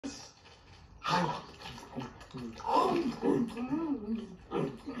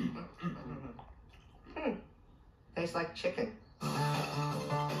Tastes like chicken. I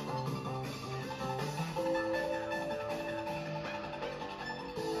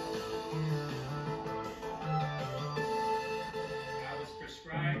was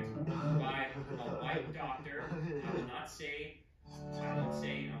prescribed by a white doctor. I will not say, I won't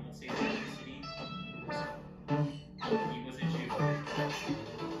say ethnicity. He was a Jew.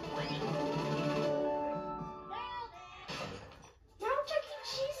 Now Chuck E.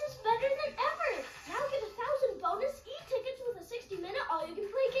 Cheese is better than ever. Now get 1,000 bonus e-tickets with a 60-minute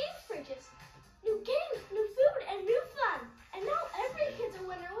all-you-can-play games purchase. New games, new food, and new fun. And now every kid's a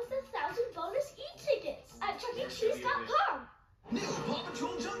winner with 1,000 bonus e-tickets at chuckecheese.com. New Paw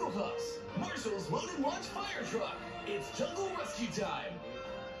Patrol Jungle Puffs. Marshall's Load and Launch Fire Truck. It's jungle rescue time.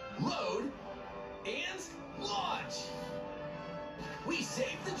 Load and launch. We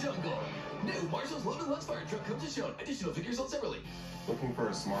saved the jungle. New Marshall's Load and Launch Fire Truck comes as shown. Additional figures sold separately. Looking for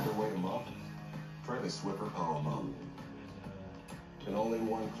a smarter way to mop? Try the Swiffer Power Mop. An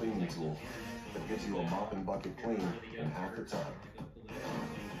all-in-one cleaning tool that gives you a mop and bucket clean in half the time.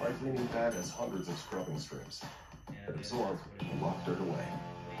 Our cleaning pad has hundreds of scrubbing strips that absorb and lock dirt away.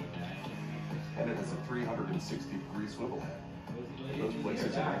 And it has a 360-degree swivel head. Those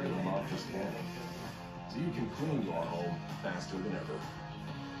places a regular mop just can't. So you can clean your home faster than ever.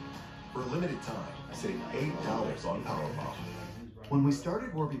 For a limited time, save $8 on Power Mop. When we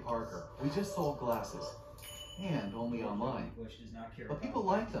started Warby Parker, we just sold glasses, and only online. But people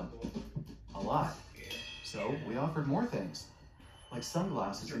liked them a lot. So we offered more things, like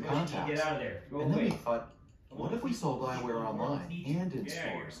sunglasses and contacts. Get out of there. And then we thought, what if we sold eyewear online and in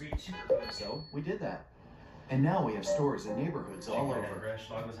stores? So we did that. And now we have stores in neighborhoods all over.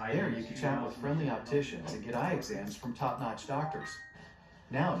 There you can chat with friendly opticians and get eye exams from top-notch doctors.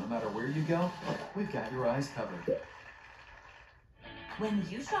 Now, no matter where you go, we've got your eyes covered. When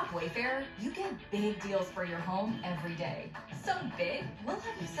you shop Wayfair, you get big deals for your home every day. So big, we'll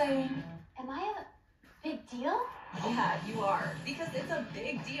have you saying, Am I a big deal? yeah, you are. Because it's a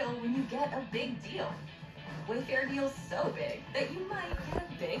big deal when you get a big deal. Wayfair deals so big that you might get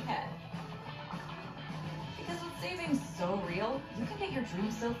a big head. Because with savings so real, you can get your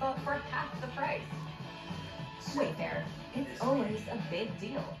dream sofa for half the price. Wayfair, it's always a big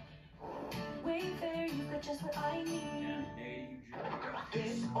deal. Wayfair, you got just what I need.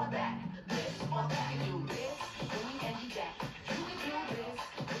 This or that. This or that. You can do this, then you can do that. You can do this,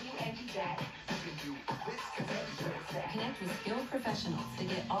 then you can do that. You can do this, and then you can do that. Connect with skilled professionals to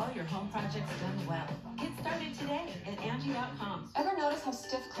get all your home projects done well. Get started today at Angie.com. Ever notice how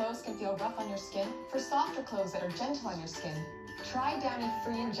stiff clothes can feel rough on your skin? For softer clothes that are gentle on your skin, try Downy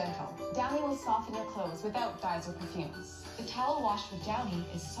Free and Gentle. Downy will soften your clothes without dyes or perfumes. The towel wash with Downy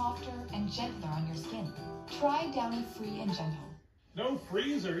is softer and gentler on your skin. Try Downy Free and Gentle. No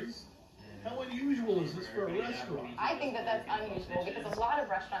freezers? How unusual is this for a restaurant? I think that that's unusual because a lot of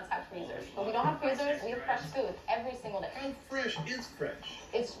restaurants have freezers. But we don't have freezers, we have fresh food every single day. How fresh is fresh?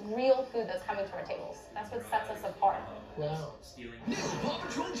 It's real food that's coming to our tables. That's what sets us apart. Wow. New Paw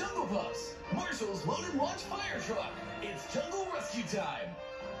Patrol Jungle Puffs. Marshall's Load and Launch Fire Truck. It's jungle rescue time.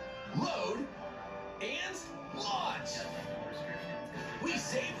 Load and launch. We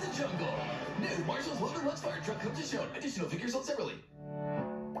saved the jungle. New Marshall's Load and Launch Fire Truck comes as shown. Additional figures sold separately.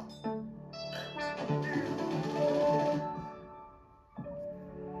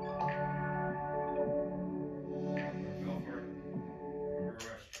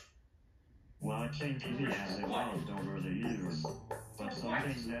 Watching TV has evolved over the years, but some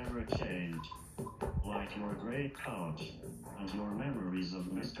things never change. Like your great couch and your memories of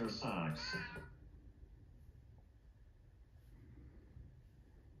Mr. Socks.